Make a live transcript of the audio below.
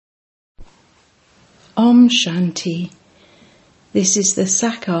Om Shanti. This is the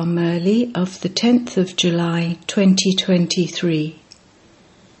Sakar Murli of the 10th of July 2023.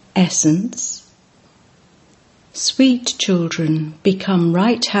 Essence. Sweet children, become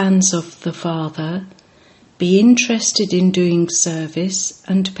right hands of the Father, be interested in doing service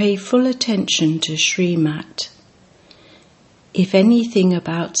and pay full attention to Srimat. If anything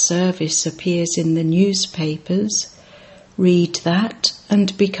about service appears in the newspapers, read that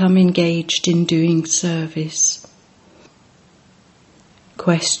and become engaged in doing service.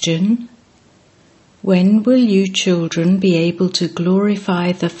 Question: when will you children be able to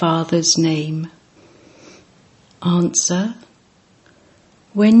glorify the Father's name? Answer: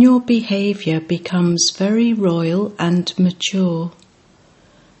 when your behavior becomes very royal and mature.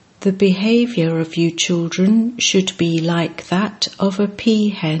 The behavior of you children should be like that of a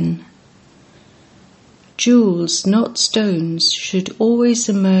peahen. Jewels, not stones, should always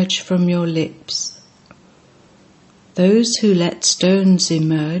emerge from your lips. Those who let stones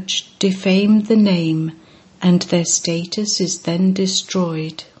emerge defame the name, and their status is then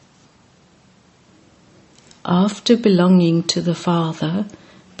destroyed. After belonging to the Father,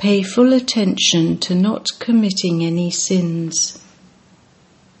 pay full attention to not committing any sins.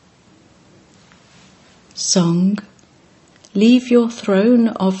 Song. Leave your throne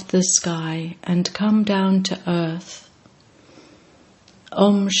of the sky and come down to earth.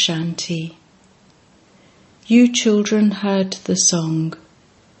 Om Shanti. You children heard the song.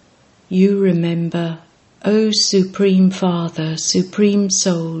 You remember, O Supreme Father, Supreme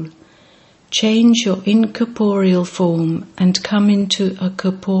Soul, change your incorporeal form and come into a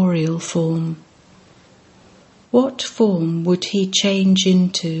corporeal form. What form would he change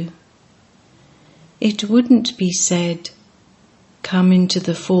into? It wouldn't be said, come into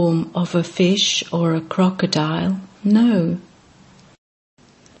the form of a fish or a crocodile. No.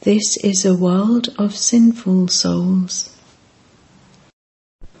 This is a world of sinful souls.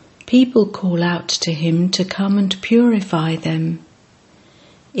 People call out to him to come and purify them.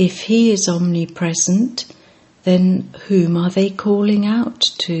 If he is omnipresent, then whom are they calling out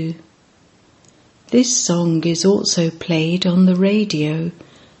to? This song is also played on the radio,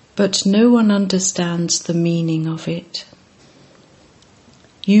 but no one understands the meaning of it.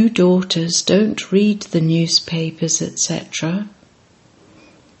 You daughters don't read the newspapers, etc.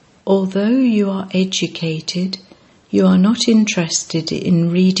 Although you are educated, you are not interested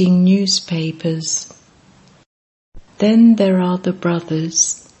in reading newspapers. Then there are the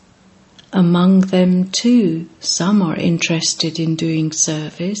brothers. Among them too, some are interested in doing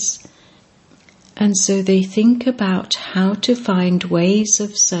service, and so they think about how to find ways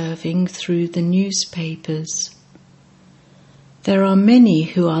of serving through the newspapers. There are many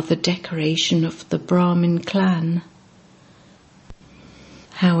who are the decoration of the Brahmin clan.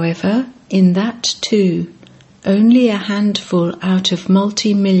 However, in that too, only a handful out of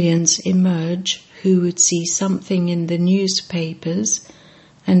multi-millions emerge who would see something in the newspapers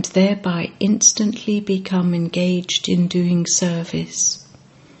and thereby instantly become engaged in doing service.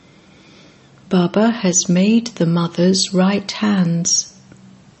 Baba has made the mothers right hands.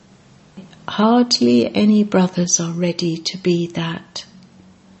 Hardly any brothers are ready to be that.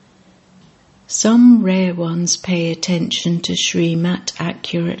 Some rare ones pay attention to Srimat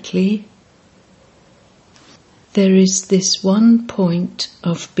accurately. There is this one point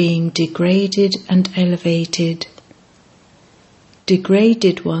of being degraded and elevated.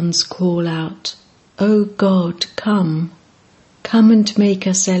 Degraded ones call out, "O God, come and make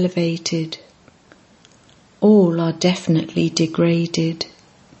us elevated." All are definitely degraded.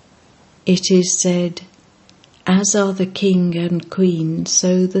 It is said, as are the king and queen,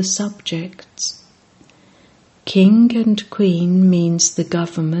 so the subjects. King and queen means the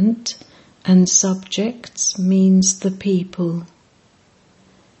government, and subjects means the people.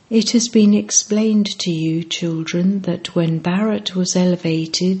 It has been explained to you, children, that when Bharat was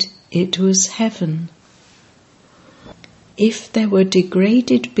elevated, it was heaven. If there were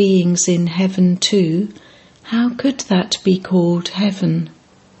degraded beings in heaven too, how could that be called heaven?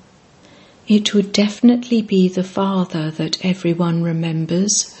 It would definitely be the Father that everyone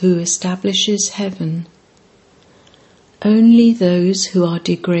remembers who establishes heaven. Only those who are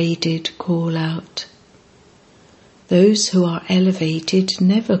degraded call out. Those who are elevated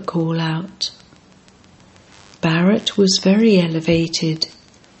never call out. Bharat was very elevated.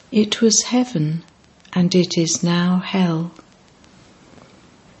 It was heaven, and it is now hell.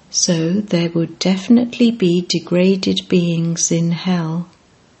 So there would definitely be degraded beings in hell.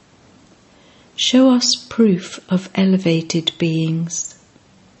 Show us proof of elevated beings.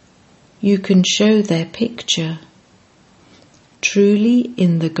 You can show their picture. Truly,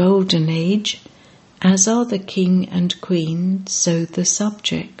 in the Golden Age, As are the king and queen, so the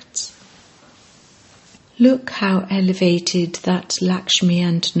subjects. Look how elevated that Lakshmi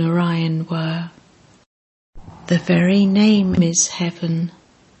and Narayan were. The very name is heaven.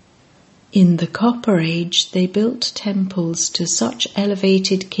 In the Copper Age they built temples to such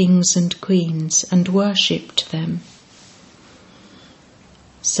elevated kings and queens and worshipped them.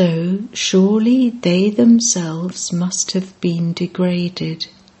 So surely they themselves must have been degraded.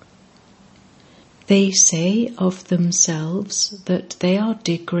 They say of themselves that they are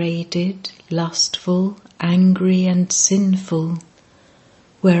degraded, lustful, angry and sinful,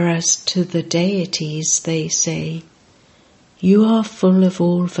 whereas to the deities they say, "You are full of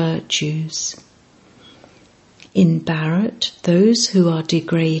all virtues." In Bharat, those who are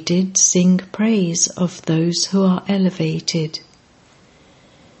degraded sing praise of those who are elevated.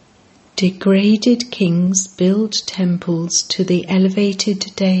 Degraded kings build temples to the elevated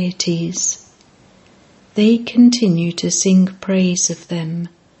deities. They continue to sing praise of them,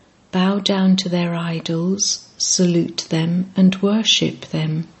 bow down to their idols, salute them and worship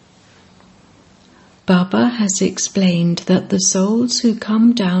them. Baba has explained that the souls who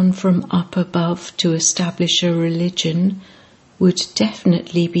come down from up above to establish a religion would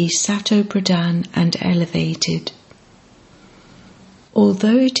definitely be Sato-Pradhan and elevated.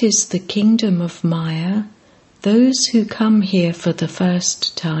 Although it is the kingdom of Maya, those who come here for the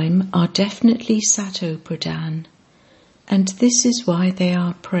first time are definitely Sato-Pradhan, and this is why they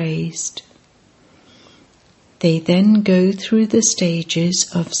are praised. They then go through the stages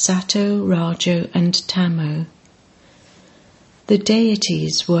of Sato, Rajo and Tamo. The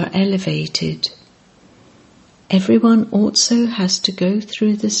deities were elevated. Everyone also has to go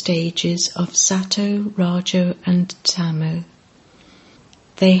through the stages of Sato, Rajo and Tamo.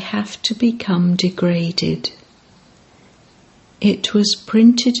 They have to become degraded. It was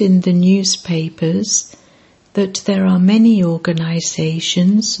printed in the newspapers that there are many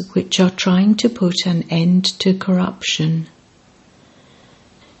organizations which are trying to put an end to corruption.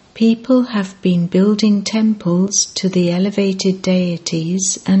 People have been building temples to the elevated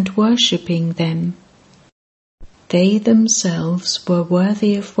deities and worshipping them. They themselves were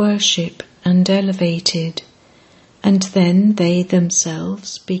worthy of worship and elevated, and then they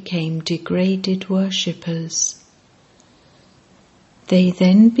themselves became degraded worshippers. They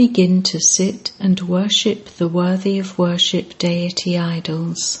then begin to sit and worship the worthy of worship deity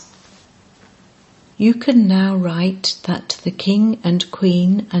idols. You can now write that the king and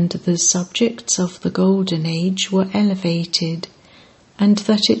queen and the subjects of the Golden Age were elevated, and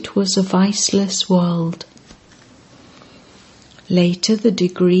that it was a viceless world. Later the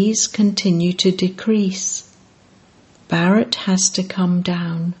degrees continue to decrease. Bharat has to come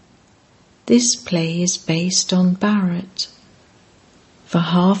down. This play is based on Bharat. For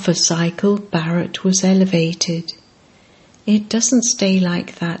half a cycle, Bharat was elevated. It doesn't stay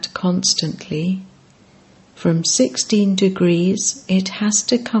like that constantly. From 16 degrees, it has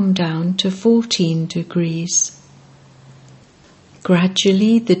to come down to 14 degrees.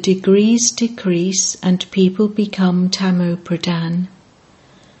 Gradually, the degrees decrease and people become Tamo-Pradhan.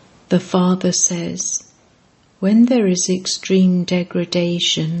 The Father says, "When there is extreme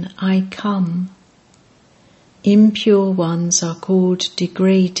degradation, I come." Impure ones are called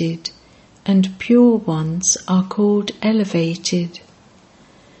degraded, and pure ones are called elevated.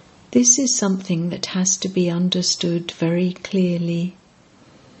 This is something that has to be understood very clearly.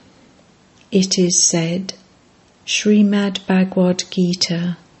 It is said, Srimad Bhagavad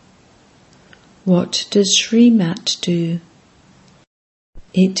Gita. What does Srimad do?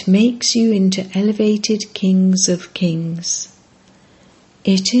 It makes you into elevated kings of kings.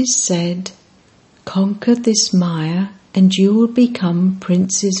 It is said, conquer this Maya and you will become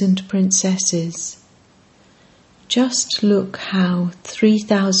princes and princesses. Just look how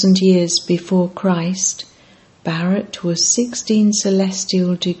 3,000 years before Christ, Bharat was 16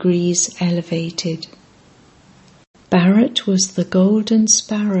 celestial degrees elevated. Bharat was the golden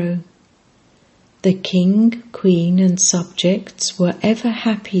sparrow. The king, queen and subjects were ever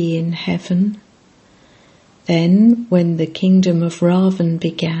happy in heaven. Then, when the kingdom of Ravan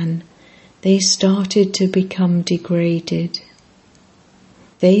began, they started to become degraded.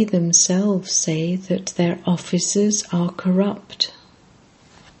 They themselves say that their officers are corrupt.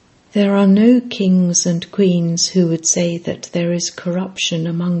 There are no kings and queens who would say that there is corruption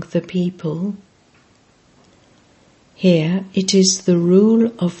among the people. Here it is the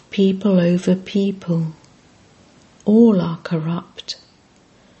rule of people over people. All are corrupt.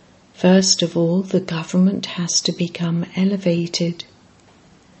 First of all, the government has to become elevated.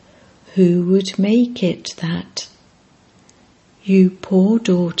 Who would make it that? You poor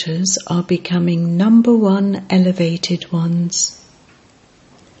daughters are becoming number one elevated ones.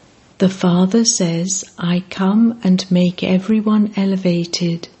 The Father says, I come and make everyone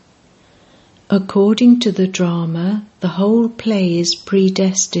elevated. According to the drama, the whole play is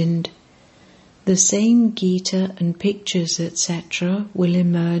predestined. The same Gita and pictures, etc. will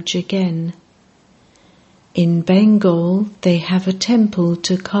emerge again. In Bengal, they have a temple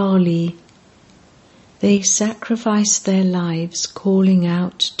to Kali. They sacrifice their lives calling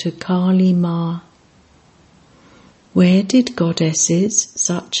out to Kali Ma. Where did goddesses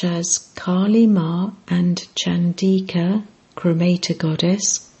such as Kali Ma and Chandika, cremator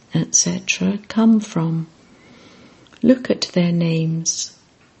goddess, etc. come from? Look at their names.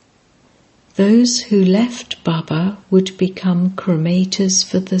 Those who left Baba would become cremators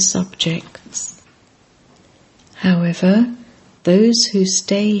for the subjects. However, those who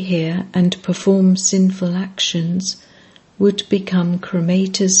stay here and perform sinful actions would become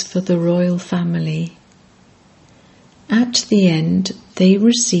cremators for the royal family. At the end, they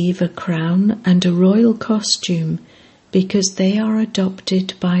receive a crown and a royal costume because they are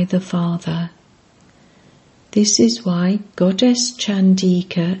adopted by the Father. This is why Goddess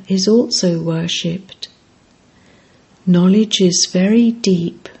Chandika is also worshipped. Knowledge is very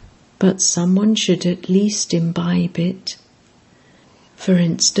deep, but someone should at least imbibe it. For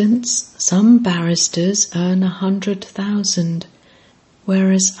instance, some barristers earn 100,000,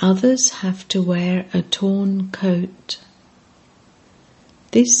 whereas others have to wear a torn coat.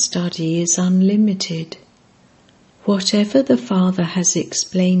 This study is unlimited. Whatever the Father has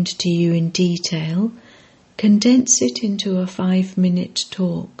explained to you in detail, condense it into a 5-minute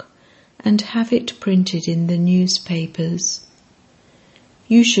talk and have it printed in the newspapers.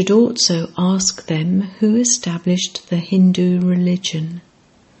 You should also ask them who established the Hindu religion.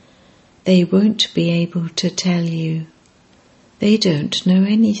 They won't be able to tell you. They don't know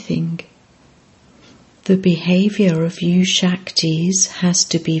anything. The behavior of you Shaktis has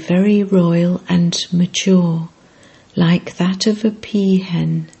to be very royal and mature, like that of a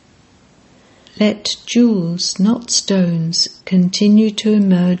peahen. Let jewels, not stones, continue to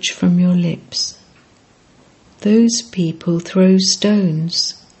emerge from your lips. Those people throw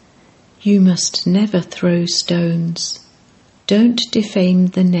stones. You must never throw stones. Don't defame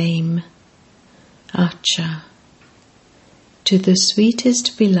the name. Acha. To the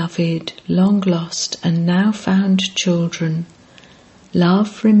sweetest beloved, long lost and now found children,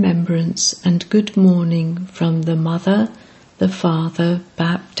 love, remembrance and good morning from the Mother, the Father,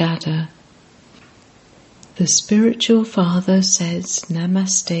 Bap Dada. The spiritual Father says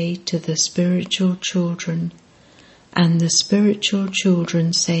Namaste to the spiritual children, and the spiritual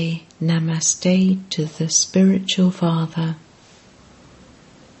children say Namaste to the spiritual Father.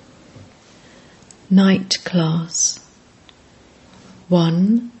 Night Class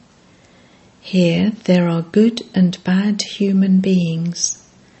 1. Here there are good and bad human beings.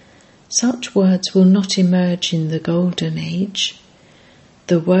 Such words will not emerge in the Golden Age.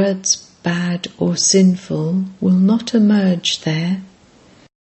 The words bad or sinful will not emerge there.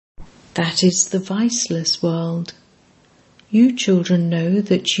 That is the viceless world. You children know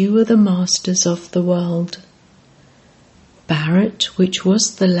that you are the masters of the world. Bharat, which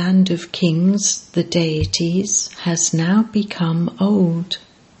was the land of kings, the deities, has now become old.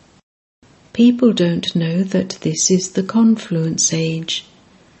 People don't know that this is the confluence age.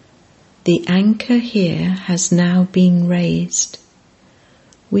 The anchor here has now been raised.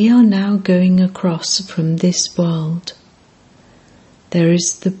 We are now going across from this world. There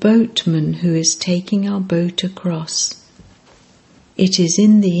is the boatman who is taking our boat across. It is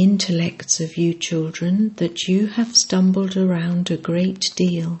in the intellects of you children that you have stumbled around a great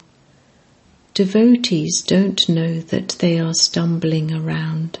deal. Devotees don't know that they are stumbling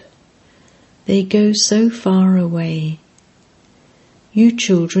around. They go so far away. You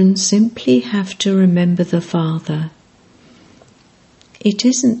children simply have to remember the Father. It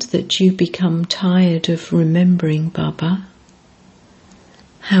isn't that you become tired of remembering Baba.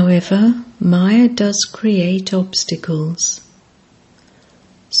 However, Maya does create obstacles.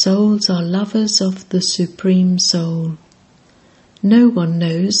 Souls are lovers of the Supreme Soul. No one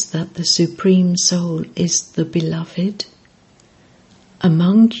knows that the Supreme Soul is the Beloved.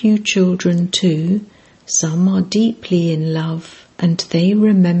 Among you children too, some are deeply in love and they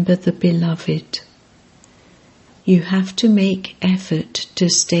remember the Beloved. You have to make effort to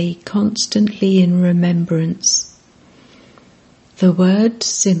stay constantly in remembrance. The word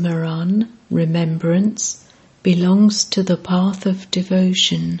Simran, remembrance, belongs to the path of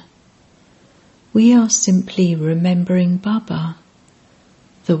devotion. We are simply remembering Baba.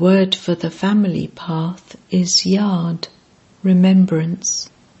 The word for the family path is yard. remembrance.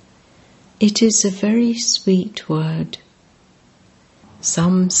 It is a very sweet word.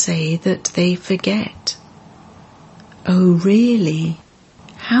 Some say that they forget. Oh, really?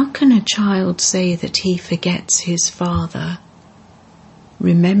 How can a child say that he forgets his father?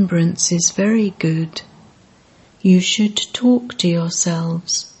 Remembrance is very good. You should talk to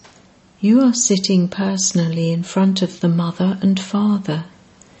yourselves. You are sitting personally in front of the mother and father.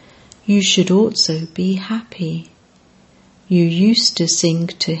 You should also be happy. You used to sing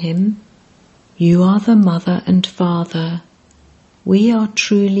to him. You are the mother and father. We are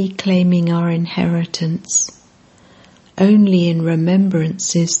truly claiming our inheritance. Only in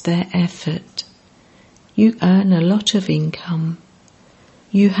remembrance is there effort. You earn a lot of income.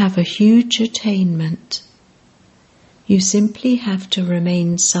 You have a huge attainment. You simply have to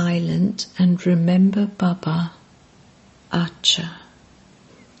remain silent and remember Baba. Acha.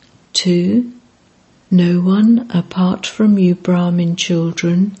 2. No one apart from you Brahmin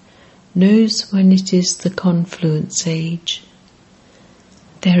children knows when it is the confluence age.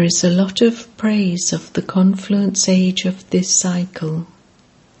 There is a lot of praise of the confluence age of this cycle.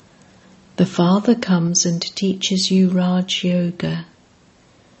 The Father comes and teaches you Raj Yoga.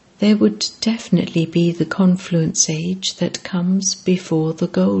 There would definitely be the confluence age that comes before the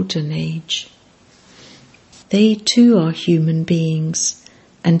golden age. They too are human beings,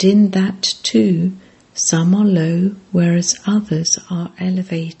 and in that too, some are low, whereas others are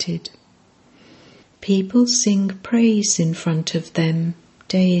elevated. People sing praise in front of them,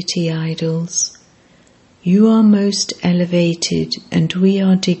 deity idols. You are most elevated and we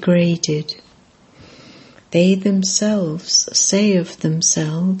are degraded. They themselves say of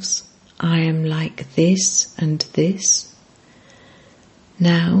themselves, I am like this and this.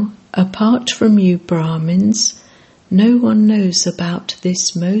 Now, apart from you Brahmins, no one knows about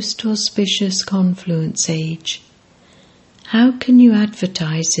this most auspicious confluence age. How can you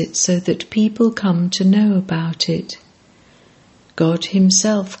advertise it so that people come to know about it? God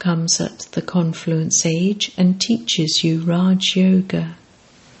himself comes at the confluence age and teaches you Raj Yoga.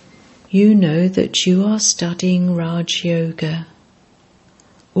 You know that you are studying Raj Yoga.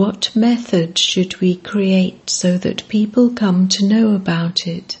 What method should we create so that people come to know about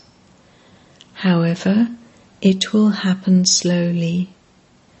it? However, it will happen slowly.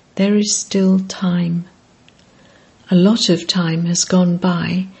 There is still time. A lot of time has gone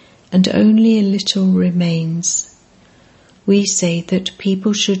by and only a little remains. We say that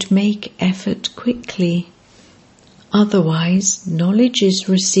people should make effort quickly. Otherwise, knowledge is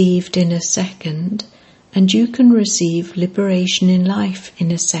received in a second, and you can receive liberation in life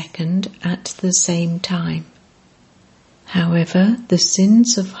in a second at the same time. However, the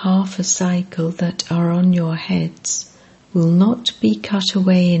sins of half a cycle that are on your heads will not be cut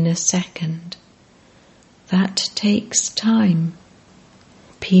away in a second. That takes time.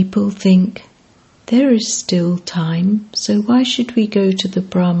 People think, there is still time, so why should we go to the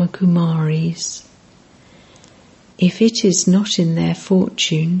Brahma Kumaris? If it is not in their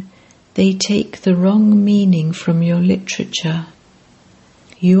fortune, they take the wrong meaning from your literature.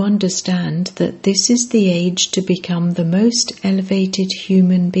 You understand that this is the age to become the most elevated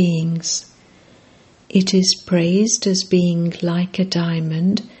human beings. It is praised as being like a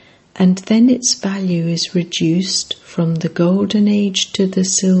diamond, and then its value is reduced from the golden age to the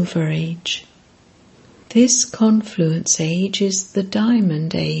silver age. This confluence age is the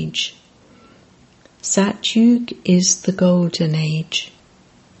diamond age. Satyug is the golden age.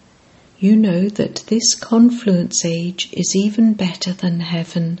 You know that this confluence age is even better than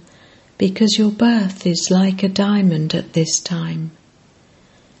heaven, because your birth is like a diamond at this time.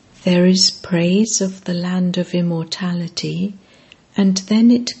 There is praise of the land of immortality, and then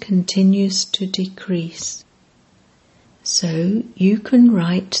it continues to decrease. So you can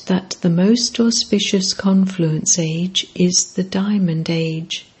write that the most auspicious confluence age is the diamond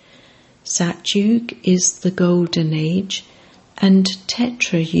age, Satyug is the golden age, and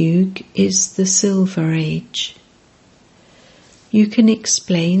Tetrayug is the silver age. You can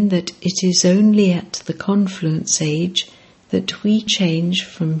explain that it is only at the confluence age that we change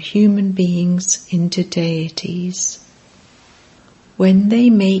from human beings into deities. When they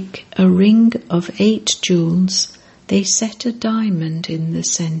make a ring of 8 jewels, they set a diamond in the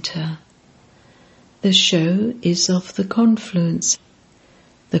center. The show is of the confluence.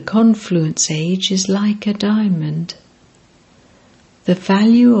 The confluence age is like a diamond. The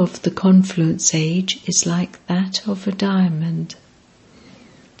value of the confluence age is like that of a diamond.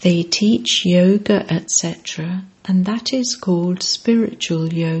 They teach yoga, etc., and that is called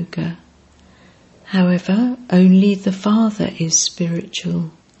spiritual yoga. However, only the Father is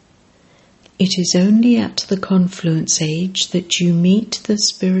spiritual. It is only at the confluence age that you meet the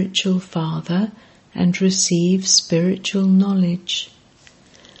spiritual father and receive spiritual knowledge.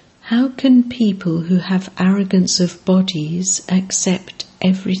 How can people who have arrogance of bodies accept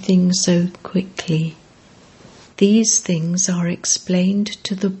everything so quickly? These things are explained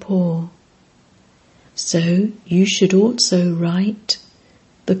to the poor. So you should also write,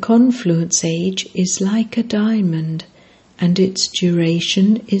 the confluence age is like a diamond, and its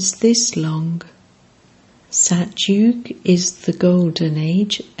duration is this long. Satyug is the golden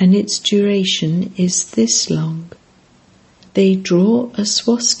age, and its duration is this long. They draw a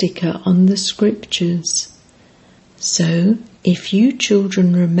swastika on the scriptures. So, if you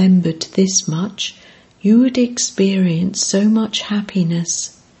children remembered this much, you would experience so much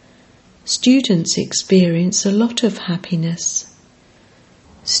happiness. Students experience a lot of happiness.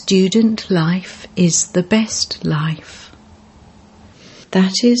 Student life is the best life.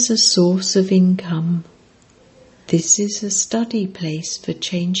 That is a source of income. This is a study place for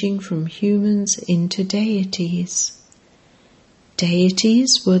changing from humans into deities.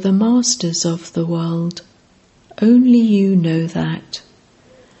 Deities were the masters of the world. Only you know that.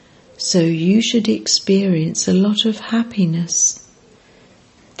 So you should experience a lot of happiness.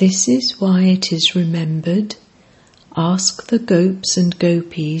 This is why it is remembered. Ask the gopis and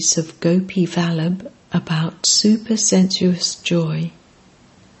gopis of Gopi Vallabh about supersensuous joy.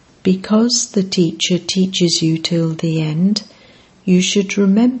 Because the teacher teaches you till the end, you should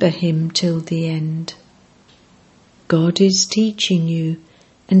remember him till the end. God is teaching you,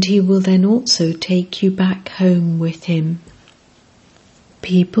 and he will then also take you back home with him.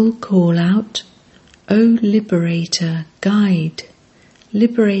 People call out, O Liberator, guide,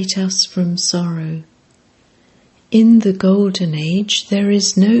 liberate us from sorrow. In the golden age there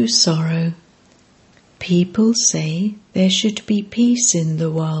is no sorrow. People say there should be peace in the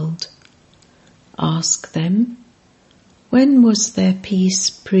world. Ask them, when was there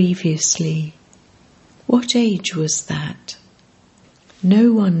peace previously? What age was that?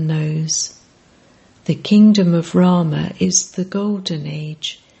 No one knows. The kingdom of Rama is the golden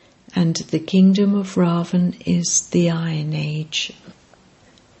age, and the kingdom of Ravan is the iron age.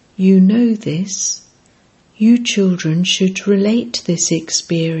 You know this. You children should relate this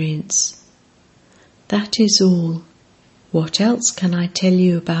experience. That is all. What else can I tell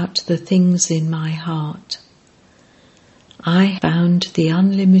you about the things in my heart? I found the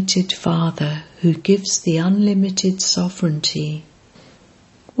unlimited Father who gives the unlimited sovereignty.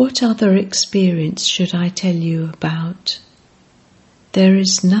 What other experience should I tell you about? There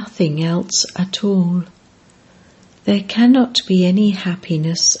is nothing else at all. There cannot be any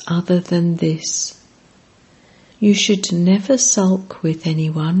happiness other than this. You should never sulk with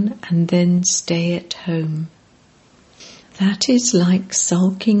anyone and then stay at home. That is like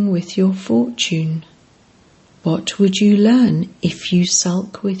sulking with your fortune. What would you learn if you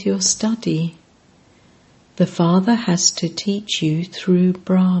sulk with your study? The Father has to teach you through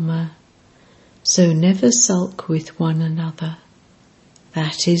Brahma, so never sulk with one another.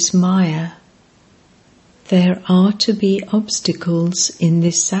 That is Maya. There are to be obstacles in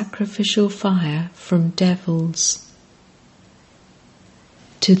this sacrificial fire from devils.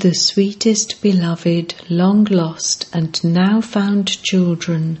 To the sweetest beloved, long lost and now found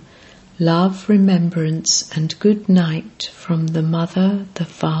children, love, remembrance and good night from the Mother, the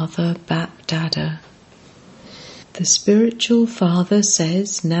Father, Bap Dada. The spiritual father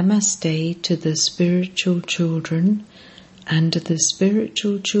says Namaste to the spiritual children, and the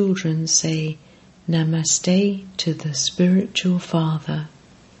spiritual children say Namaste to the spiritual father.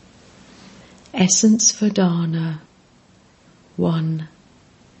 Essence for Dharna. 1.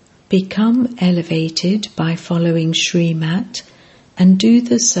 Become elevated by following Srimat and do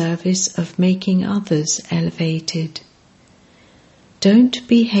the service of making others elevated. Don't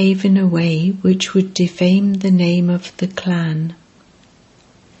behave in a way which would defame the name of the clan.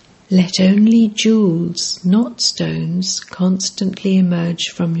 Let only jewels, not stones, constantly emerge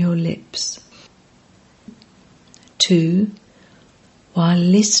from your lips. 2. While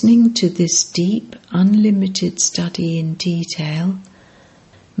listening to this deep, unlimited study in detail,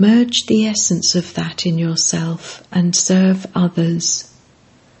 merge the essence of that in yourself and serve others.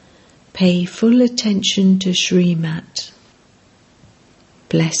 Pay full attention to Srimat.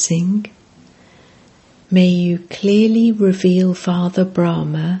 Blessing. May you clearly reveal Father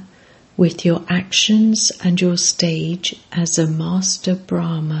Brahma with your actions and your stage as a Master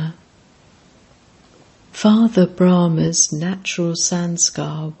Brahma. Father Brahma's natural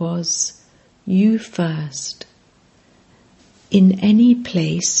sanskar was, you first. In any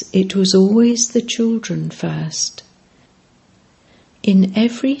place it was always the children first. In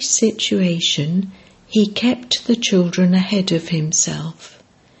every situation, he kept the children ahead of himself.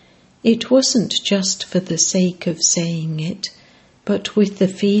 It wasn't just for the sake of saying it, but with the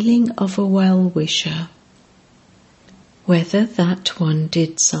feeling of a well-wisher. Whether that one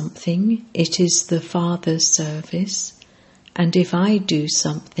did something, it is the Father's service, and if I do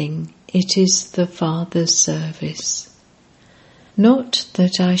something, it is the Father's service. Not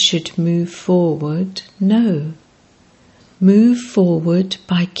that I should move forward, no. Move forward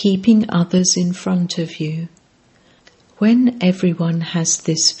by keeping others in front of you. When everyone has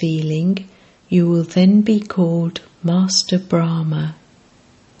this feeling, you will then be called Master Brahma.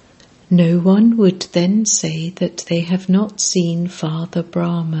 No one would then say that they have not seen Father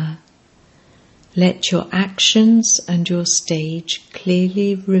Brahma. Let your actions and your stage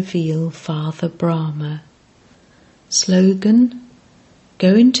clearly reveal Father Brahma. Slogan: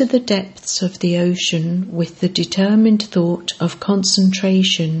 go into the depths of the ocean with the determined thought of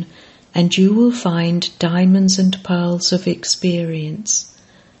concentration, and you will find diamonds and pearls of experience.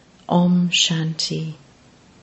 Om Shanti.